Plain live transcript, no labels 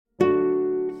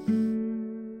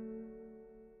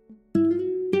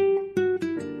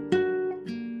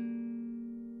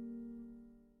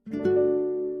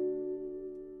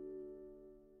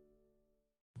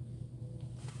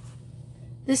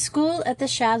The School at the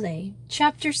Chalet,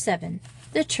 Chapter 7.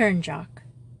 The Turn Jock.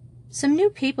 "Some new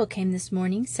people came this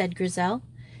morning," said Grizel.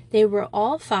 They were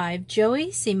all five,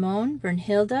 Joey, Simone,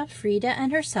 Brunhilde, Frida,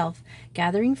 and herself,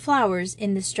 gathering flowers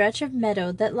in the stretch of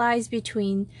meadow that lies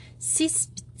between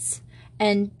Sispitz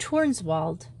and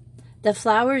Tornswald. The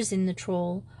flowers in the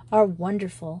Troll are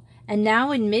wonderful, and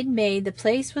now in mid-May the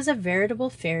place was a veritable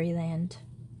fairyland.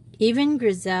 Even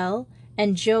Grizel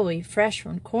and Joey, fresh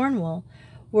from Cornwall,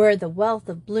 where the wealth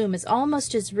of bloom is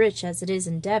almost as rich as it is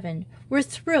in Devon, were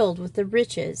thrilled with the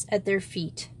riches at their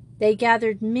feet. They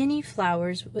gathered many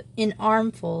flowers in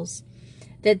armfuls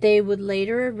that they would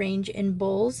later arrange in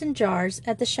bowls and jars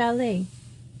at the chalet.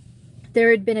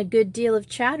 There had been a good deal of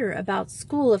chatter about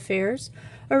school affairs,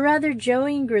 or rather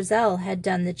Joey and Grizel had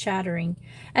done the chattering,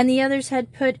 and the others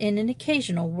had put in an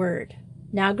occasional word.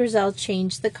 Now Grizel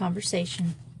changed the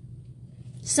conversation.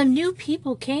 "Some new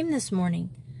people came this morning."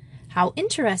 "How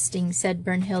interesting," said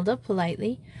Brunhilde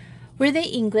politely. "Were they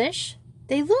English?"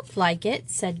 "They looked like it,"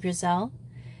 said Grizel.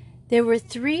 "There were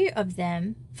 3 of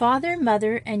them, father,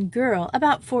 mother, and girl,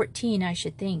 about 14, I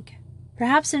should think."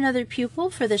 "Perhaps another pupil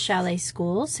for the chalet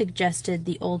school," suggested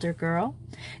the older girl,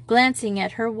 glancing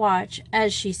at her watch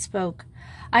as she spoke.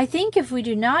 "I think, if we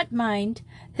do not mind,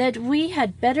 that we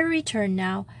had better return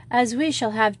now, as we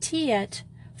shall have tea at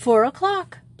 4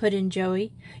 o'clock, put in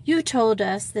Joey. "You told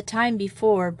us the time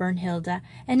before, Brunhilde,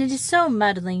 and it is so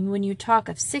muddling when you talk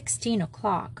of 16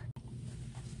 o'clock.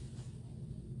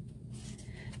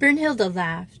 Brunhilde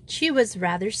laughed. She was a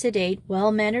rather sedate,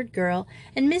 well-mannered girl,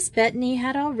 and Miss Bethany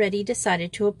had already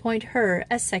decided to appoint her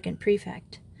as second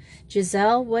prefect.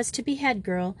 Giselle was to be head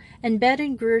girl, and Bet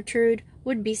and Gertrude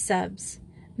would be subs.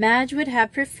 Madge would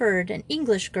have preferred an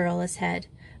English girl as head,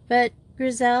 but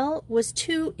Grizel was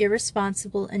too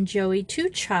irresponsible and Joey too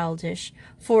childish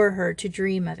for her to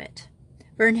dream of it.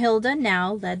 Brunhilde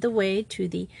now led the way to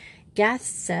the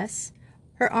Gathses.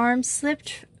 Her arm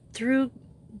slipped through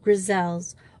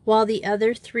Grizel's, while the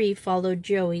other 3 followed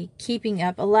Joey, keeping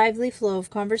up a lively flow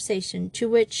of conversation to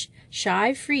which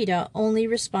shy Frida only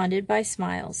responded by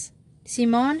smiles.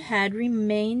 Simone had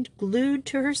remained glued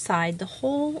to her side the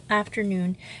whole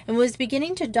afternoon, and was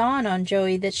beginning to dawn on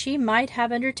Joey that she might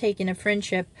have undertaken a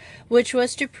friendship which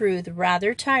was to prove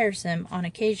rather tiresome on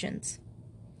occasions.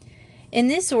 In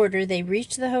this order they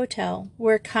reached the hotel,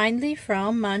 where kindly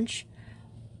Frau Munch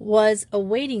was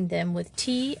awaiting them with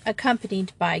tea,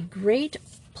 accompanied by great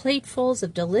platefuls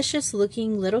of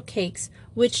delicious-looking little cakes,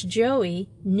 which Joey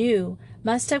knew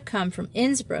must have come from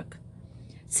Innsbruck,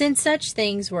 since such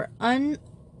things were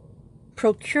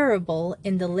unprocurable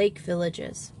in the lake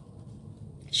villages.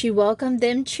 She welcomed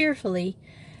them cheerfully,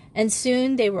 and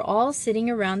soon they were all sitting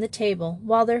around the table,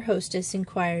 while their hostess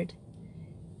inquired,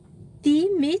 "Die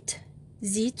mit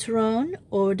Zitron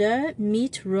oder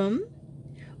mit Rum?"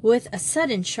 With a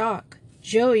sudden shock,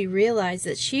 Joey realized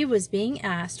that she was being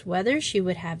asked whether she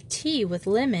would have tea with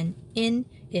lemon in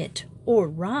it or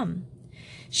rum.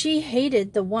 She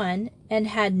hated the one and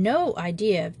had no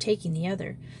idea of taking the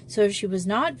other, so she was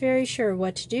not very sure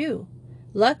what to do.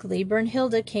 Luckily,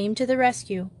 Brunhilde came to the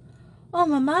rescue. "Oh,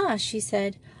 Mamma," she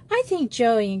said, "I think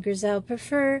Joey and Grizel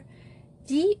prefer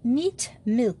die mit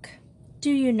milk.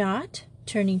 Do you not?"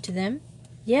 turning to them.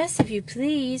 "Yes, if you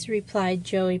please," replied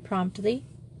Joey promptly.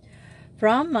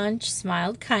 Frau Munch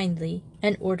smiled kindly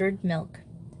and ordered milk.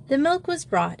 The milk was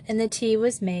brought, and the tea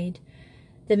was made,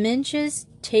 the Munches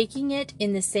taking it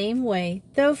in the same way,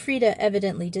 though Frida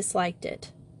evidently disliked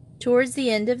it. Towards the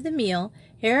end of the meal,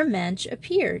 Herr Munch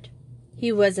appeared.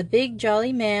 He was a big,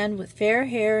 jolly man with fair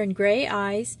hair and grey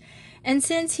eyes, and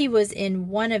since he was in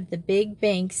one of the big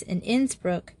banks in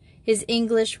Innsbruck, his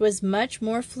English was much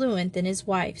more fluent than his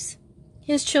wife's.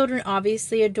 His children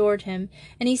obviously adored him,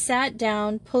 and he sat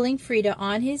down, pulling Frida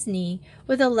on his knee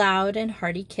with a loud and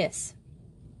hearty kiss.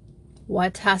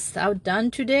 "What hast thou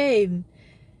done today?"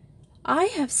 "I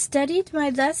have studied my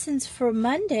lessons for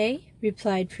Monday,"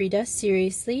 replied Frida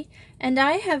seriously, "and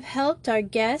I have helped our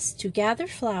guests to gather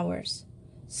flowers."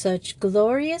 "Such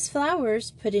glorious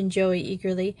flowers," put in Joey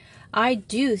eagerly. "I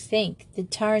do think the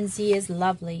Tarnsee is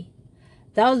lovely."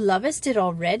 "Thou lovest it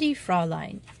already,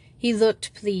 Fraulein." He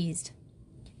looked pleased.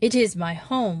 "It is my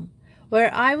home,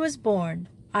 where I was born.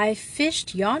 I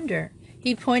fished yonder."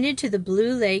 He pointed to the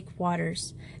blue lake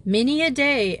waters. "Many a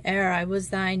day ere I was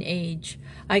thine age.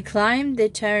 I climbed the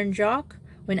Turn Jock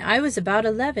when I was about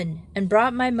 11, and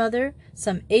brought my mother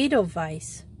some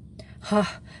edelweiss.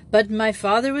 Ha! But my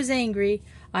father was angry.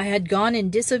 I had gone in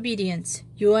disobedience,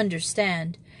 you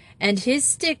understand, and his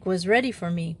stick was ready for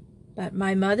me. But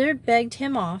my mother begged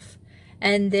him off,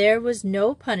 and there was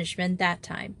no punishment that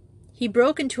time. He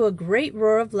broke into a great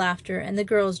roar of laughter, and the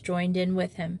girls joined in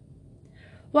with him.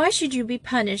 "Why should you be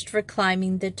punished for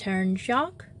climbing the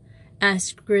Turnjock?"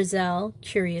 asked Grizel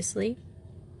curiously.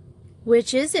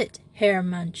 "Which is it, Herr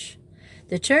Munch?"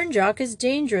 "The Turnjock is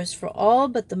dangerous for all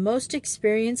but the most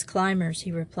experienced climbers,"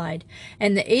 he replied,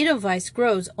 "and the Edelweiss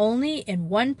grows only in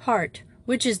one part,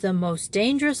 which is the most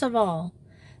dangerous of all.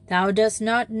 Thou dost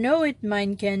not know it,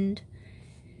 mein Kind.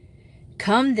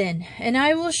 Come then, and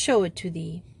I will show it to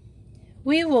thee.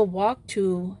 We will walk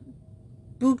to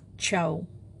Buchau.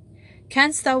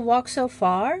 Canst thou walk so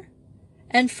far?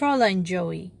 And Fräulein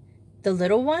Joey, the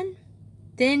little one?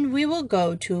 Then we will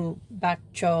go to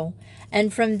Buchau,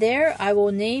 and from there I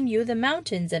will name you the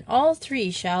mountains, and all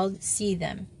three shall see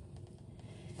them."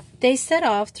 They set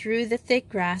off through the thick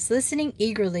grass, listening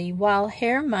eagerly, while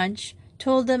Herr Munch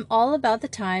told them all about the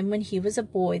time when he was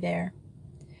a boy there.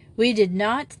 "We did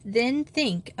not then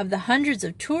think of the hundreds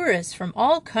of tourists from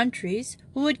all countries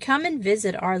who would come and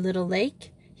visit our little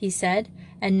lake," he said,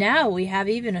 "and now we have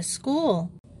even a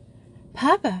school."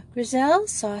 "Papa, Grizel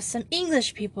saw some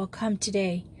English people come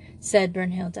today," said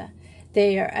Brunhilde.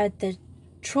 "They are at the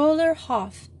Troller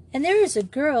Hof, and there is a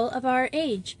girl of our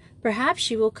age. Perhaps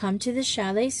she will come to the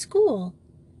chalet school."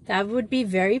 "That would be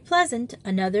very pleasant,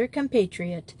 another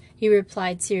compatriot," he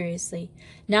replied seriously.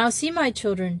 "Now see, my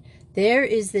children, there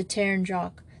is the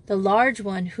Turnjock, the large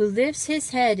one who lifts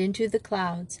his head into the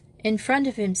clouds. In front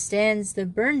of him stands the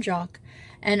Bernjock,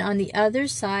 and on the other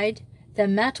side the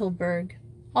Mattelberg,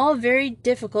 all very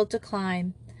difficult to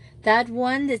climb. That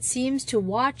one that seems to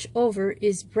watch over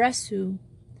is Bressu.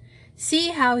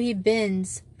 See how he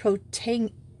bends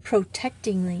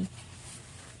protectingly."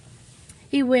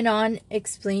 He went on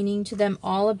explaining to them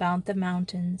all about the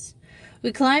mountains.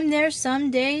 "We climb there some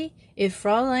day, if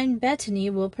Fräulein Bettany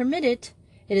will permit it.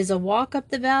 It is a walk up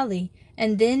the valley,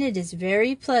 and then it is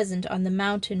very pleasant on the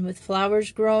mountain, with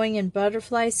flowers growing and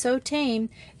butterflies so tame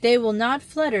they will not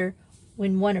flutter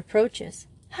when one approaches."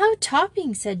 "How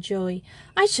topping!" said Joey.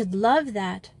 "I should love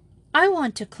that." "I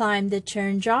want to climb the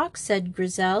Turnjock," said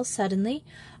Grizel suddenly.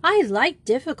 "I like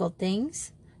difficult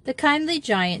things." The kindly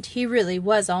giant, he really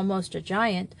was almost a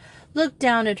giant, looked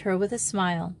down at her with a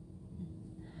smile.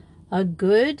 "A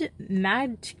good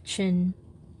Mädchen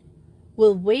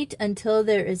will wait until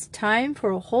there is time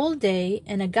for a whole day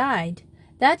and a guide.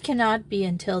 That cannot be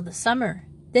until the summer.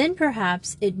 Then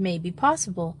perhaps it may be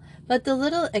possible, but the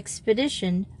little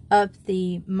expedition up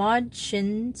the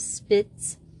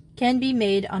Modschenspitz can be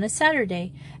made on a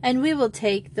Saturday, and we will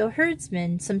take the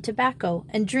herdsmen some tobacco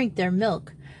and drink their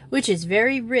milk, which is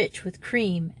very rich with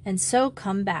cream, and so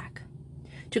come back.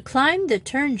 To climb the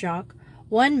Turnjock,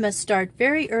 one must start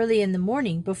very early in the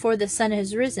morning before the sun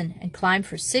has risen, and climb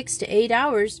for 6 to 8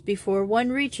 hours before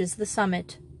one reaches the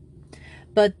summit.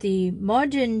 But the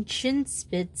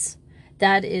Modschenspitz,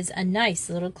 that is a nice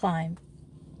little climb."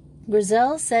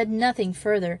 Grizel said nothing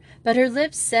further, but her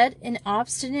lips set in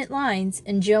obstinate lines,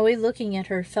 and Joey, looking at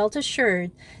her, felt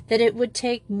assured that it would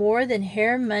take more than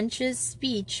Herr Munch's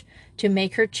speech to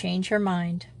make her change her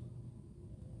mind.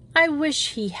 "I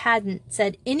wish he hadn't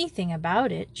said anything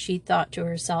about it," she thought to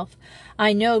herself.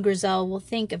 "I know Grizel will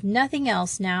think of nothing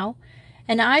else now,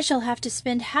 and I shall have to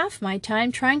spend half my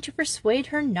time trying to persuade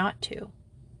her not to."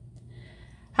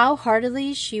 How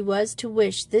heartily she was to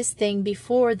wish this thing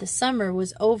before the summer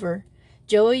was over,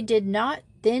 Joey did not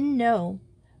then know,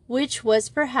 which was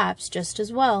perhaps just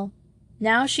as well.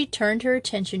 Now she turned her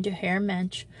attention to Herr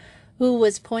Munch, who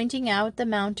was pointing out the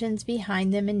mountains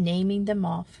behind them and naming them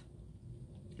off.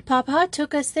 "Papa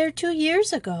took us there 2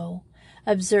 years ago,"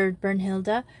 observed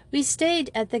Brunhilde. "We stayed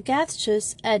at the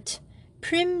Gathschus at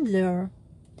Primlur,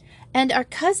 and our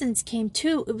cousins came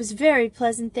too. It was very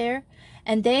pleasant there,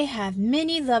 and they have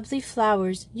many lovely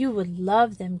flowers. You would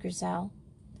love them, Grizel."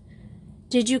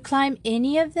 "Did you climb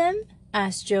any of them?"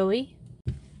 asked Joey.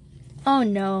 "Oh,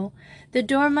 no. The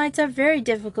Dormites are very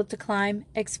difficult to climb,"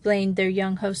 explained their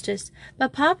young hostess.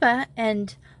 "But Papa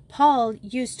and Paul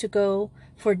used to go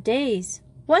for days.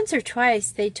 Once or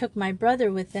twice they took my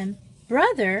brother with them."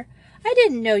 "Brother? I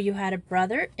didn't know you had a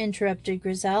brother," interrupted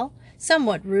Grizel,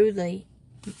 somewhat rudely,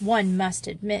 one must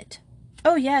admit.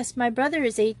 "Oh, yes, my brother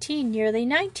is 18, nearly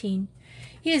 19.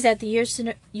 He is at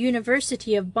the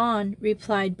University of Bonn,"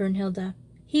 replied Brunhilde.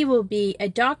 "He will be a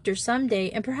doctor some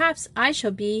day, and perhaps I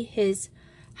shall be his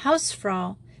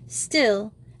Hausfrau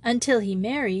still, until he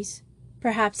marries."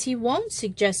 "Perhaps he won't,"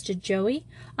 suggested Joey.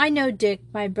 "I know Dick,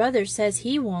 my brother, says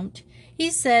he won't. He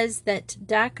says that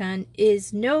Dachau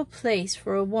is no place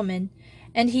for a woman,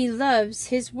 and he loves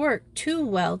his work too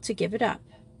well to give it up."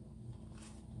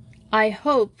 "I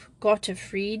hope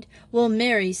Gottfried will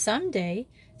marry some day,"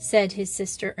 said his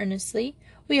sister earnestly.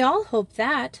 "We all hope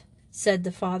that," said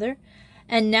the father.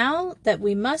 "And now that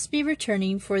we must be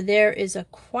returning, for there is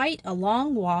quite a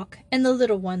long walk, and the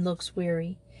little one looks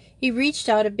weary." He reached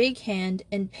out a big hand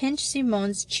and pinched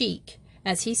Simone's cheek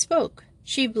as he spoke.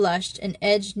 She blushed and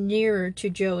edged nearer to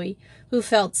Joey, who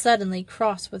felt suddenly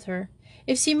cross with her.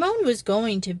 If Simone was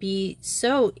going to be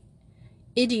so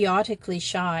idiotically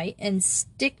shy and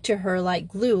stick to her like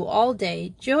glue all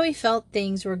day, Joey felt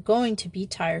things were going to be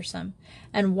tiresome.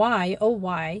 And why, oh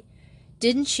why,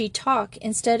 didn't she talk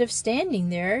instead of standing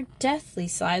there, deathly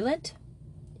silent?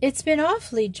 "It's been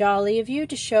awfully jolly of you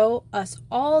to show us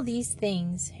all these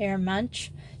things, Herr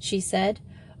Munch," she said,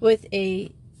 with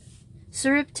a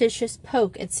surreptitious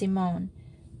poke at Simone.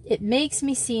 "It makes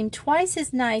me seem twice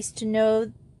as nice to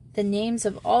know the names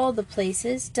of all the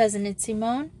places, doesn't it,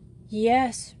 Simone?"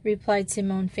 "Yes," replied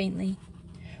Simone faintly.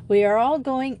 "We are all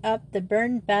going up the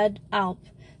Bernbad Alp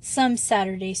some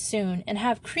Saturday soon, and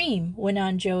have cream," went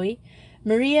on Joey.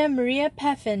 Maria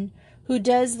Peffin, who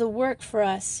does the work for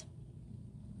us,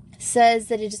 says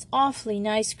that it is awfully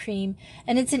nice cream,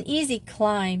 and it's an easy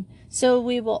climb, so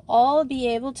we will all be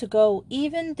able to go,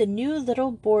 even the new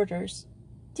little boarders.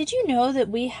 Did you know that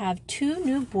we have 2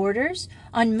 new boarders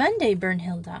on Monday,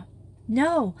 Bernhilda?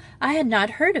 No, I had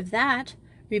not heard of that,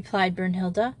 replied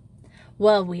Bernhilda.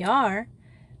 Well, we are.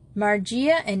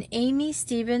 Margia and Amy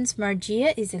Stevens.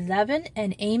 Margia is 11,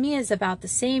 and Amy is about the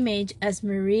same age as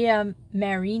Maria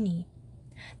Marini.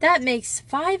 That makes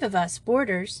 5 of us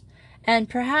boarders, and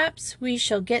perhaps we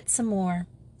shall get some more.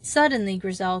 Suddenly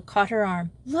Grizel caught her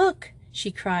arm. "Look!"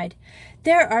 she cried.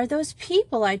 "There are those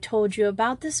people I told you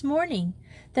about this morning,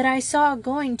 that I saw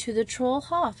going to the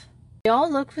Trollhof." They all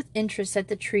looked with interest at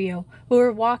the trio, who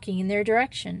were walking in their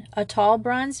direction, a tall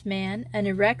bronzed man, an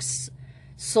erect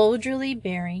soldierly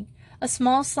bearing, a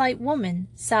small slight woman,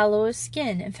 sallow of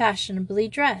skin and fashionably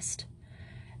dressed,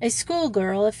 a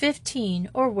schoolgirl of 15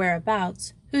 or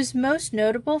whereabouts, whose most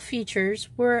notable features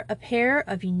were a pair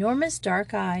of enormous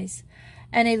dark eyes,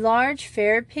 and a large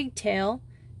fair pigtail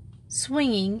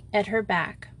swinging at her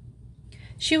back.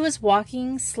 She was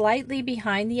walking slightly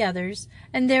behind the others,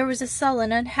 and there was a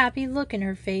sullen, unhappy look in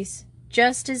her face.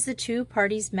 Just as the 2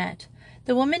 parties met,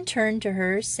 the woman turned to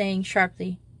her, saying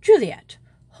sharply, "Juliet,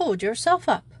 hold yourself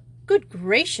up. Good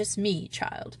gracious me,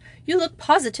 child, you look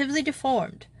positively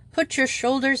deformed. Put your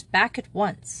shoulders back at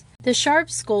once." The sharp,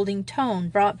 scolding tone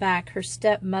brought back her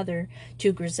stepmother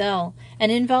to Grizel,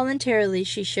 and involuntarily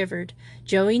she shivered.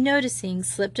 Joey, noticing,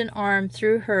 slipped an arm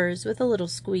through hers with a little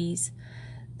squeeze.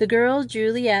 The girl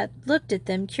Juliet looked at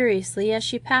them curiously as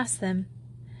she passed them.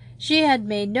 She had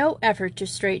made no effort to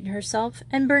straighten herself,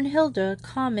 and Bernhilda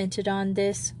commented on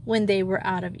this when they were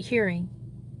out of hearing.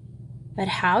 "But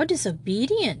how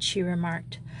disobedient," she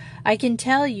remarked. "I can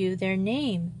tell you their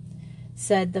name,"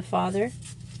 said the father.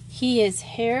 "He is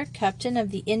Herr Captain of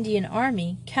the Indian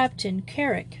Army, Captain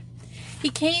Carrick. He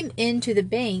came into the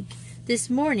bank this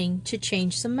morning to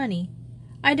change some money."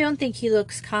 "I don't think he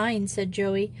looks kind," said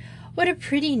Joey. "What a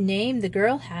pretty name the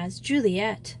girl has,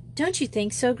 Juliet. Don't you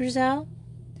think so, Grizel?"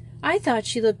 "I thought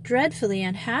she looked dreadfully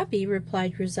unhappy,"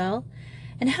 replied Grizel.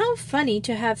 "And how funny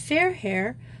to have fair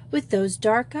hair with those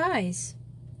dark eyes."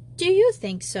 "Do you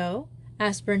think so?"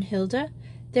 asked Bernhilda.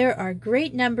 "There are a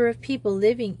great number of people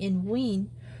living in Wien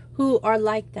who are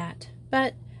like that.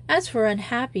 But as for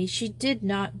unhappy, she did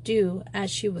not do as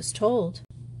she was told."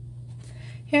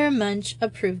 Herr Munch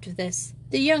approved of this.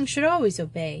 "The young should always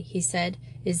obey," he said.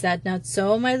 "Is that not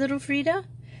so, my little Frida?"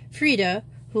 Frida,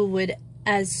 who would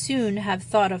as soon have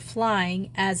thought of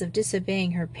flying as of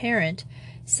disobeying her parent,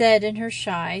 said in her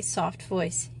shy, soft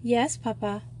voice, "Yes,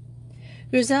 papa."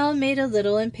 Grizel made a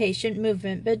little impatient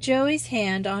movement, but Joey's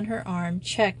hand on her arm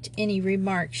checked any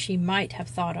remark she might have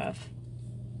thought of.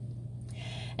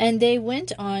 And they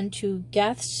went on to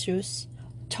Gathshuis,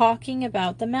 talking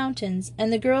about the mountains,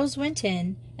 and the girls went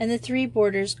in, and the 3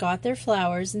 boarders got their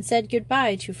flowers and said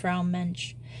good-bye to Frau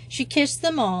Munch. She kissed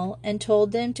them all and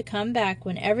told them to come back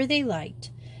whenever they liked.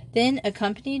 Then,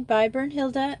 accompanied by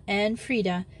Bernhilda and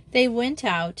Frida, they went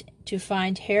out to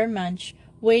find Herr Munch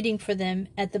waiting for them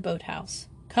at the boathouse.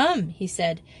 "Come," he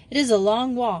said, "it is a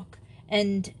long walk,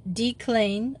 and Die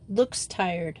Kleine looks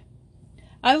tired.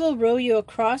 I will row you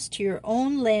across to your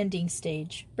own landing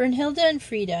stage. Bernhilda and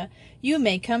Frida, you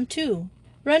may come too.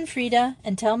 Run, Frida,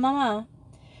 and tell Mamma."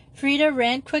 Frida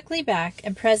ran quickly back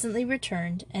and presently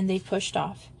returned, and they pushed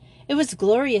off. It was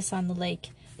glorious on the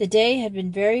lake. The day had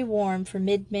been very warm for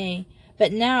mid-May,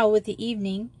 but now with the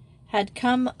evening had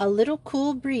come a little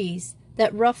cool breeze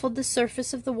that ruffled the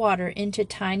surface of the water into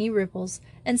tiny ripples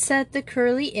and set the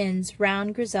curly ends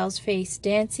round Grizel's face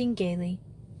dancing gaily.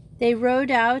 They rowed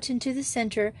out into the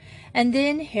center, and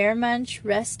then Herr Munch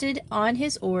rested on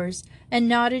his oars and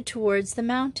nodded towards the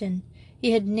mountain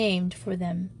he had named for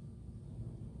them.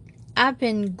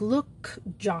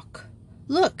 Apenglukjok.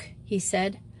 Look, he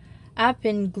said.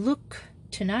 Apengluk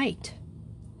tonight.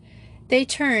 They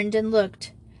turned and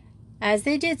looked. As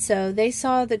they did so, they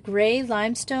saw the gray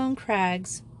limestone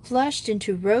crags flushed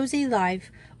into rosy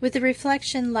life with the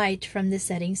reflection light from the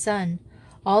setting sun.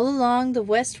 All along the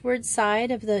westward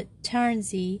side of the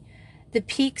Tarnsee, the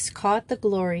peaks caught the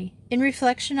glory, in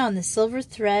reflection on the silver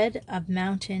thread of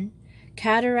mountain,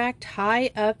 cataract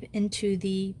high up into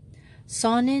the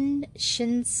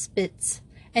Sonnenschinspitze,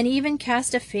 and even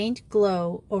cast a faint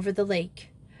glow over the lake.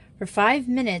 For 5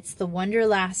 minutes the wonder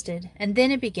lasted, and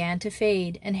then it began to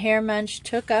fade, and Herr Munch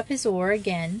took up his oar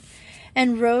again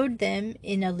and rowed them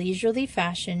in a leisurely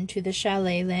fashion to the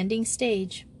chalet landing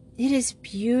stage. "It is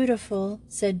beautiful,"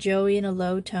 said Joey in a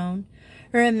low tone.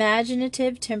 Her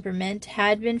imaginative temperament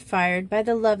had been fired by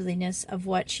the loveliness of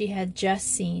what she had just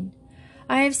seen.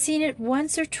 "I have seen it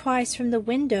once or twice from the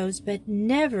windows, but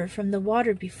never from the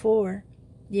water before."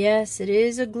 "Yes, it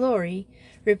is a glory,"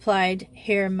 replied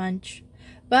Herr Munch,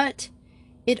 "but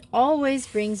it always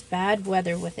brings bad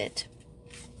weather with it.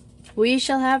 We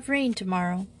shall have rain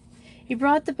tomorrow." He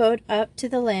brought the boat up to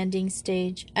the landing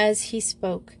stage as he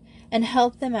spoke, and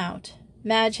helped them out.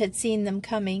 Madge had seen them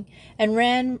coming, and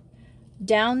ran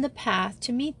down the path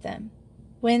to meet them.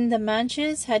 When the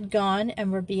Munches had gone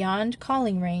and were beyond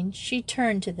calling range, she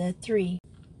turned to the three.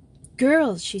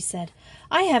 "Girls," she said,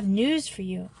 "I have news for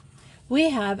you. We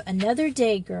have another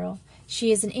Day girl.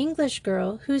 She is an English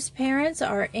girl whose parents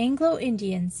are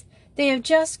Anglo-Indians. They have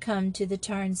just come to the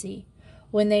Tarnsee.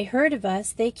 When they heard of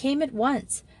us, they came at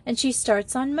once, and she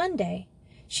starts on Monday.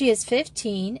 She is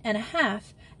 15 and a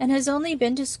half, and has only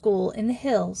been to school in the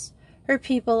hills. Her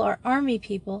people are army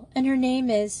people, and her name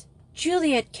is—"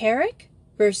 "Juliet Carrick?"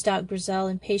 burst out Grizel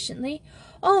impatiently.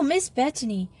 "Oh, Miss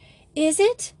Bethany, is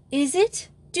it? Is it?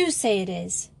 Do say it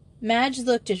is." Madge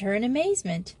looked at her in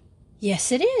amazement.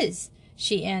 "Yes, it is,"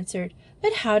 she answered.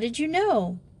 "But how did you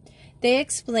know?" They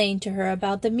explained to her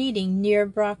about the meeting near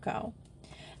Brokow,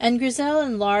 and Grizel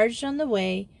enlarged on the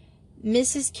way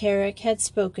Mrs. Carrick had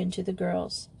spoken to the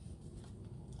girls.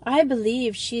 "I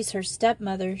believe she's her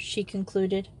stepmother," she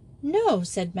concluded. "No,"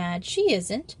 said Madge, "she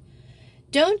isn't.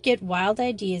 Don't get wild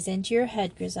ideas into your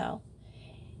head, Grizel.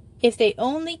 If they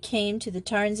only came to the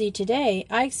Tarnsee today,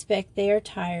 I expect they are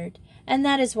tired, and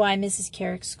that is why Mrs.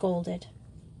 Carrick scolded."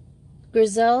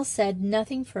 Grizel said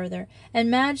nothing further,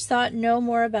 and Madge thought no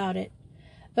more about it.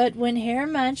 But when Herr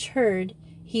Munch heard,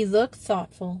 he looked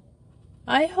thoughtful.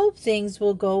 "I hope things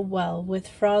will go well with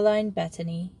Fräulein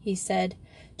Bethany," he said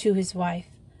to his wife.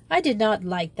 "I did not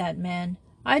like that man.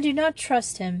 I do not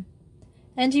trust him."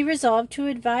 And he resolved to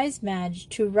advise Madge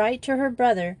to write to her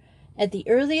brother at the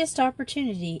earliest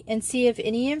opportunity and see if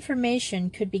any information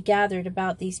could be gathered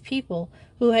about these people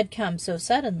who had come so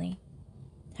suddenly.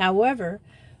 However,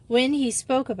 when he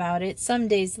spoke about it some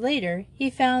days later, he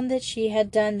found that she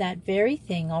had done that very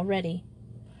thing already.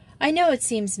 "I know it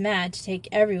seems mad to take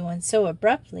everyone so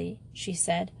abruptly," she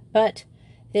said, "but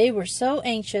they were so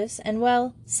anxious, and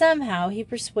well, somehow he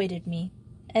persuaded me.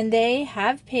 And they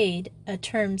have paid a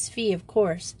term's fee, of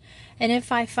course, and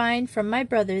if I find from my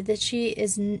brother that she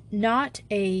is not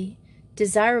a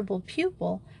desirable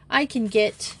pupil, I can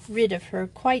get rid of her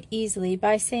quite easily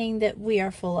by saying that we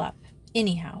are full up.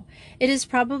 Anyhow, it is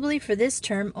probably for this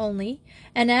term only,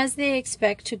 and as they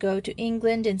expect to go to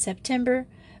England in September,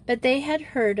 but they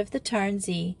had heard of the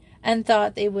Tarnsee and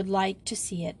thought they would like to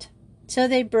see it. So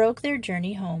they broke their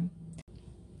journey home.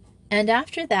 And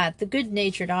after that the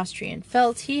good-natured Austrian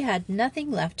felt he had nothing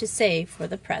left to say for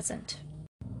the present.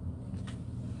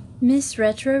 Miss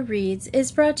Retro Reads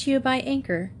is brought to you by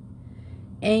Anchor.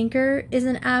 Anchor is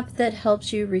an app that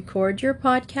helps you record your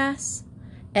podcasts,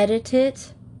 edit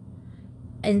it,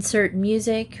 insert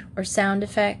music or sound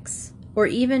effects, or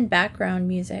even background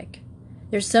music.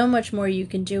 There's so much more you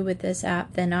can do with this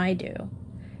app than I do.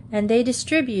 And they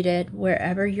distribute it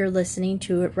wherever you're listening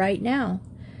to it right now.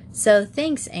 So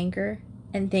thanks, Anchor,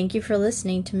 and thank you for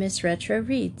listening to Miss Retro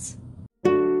Reads.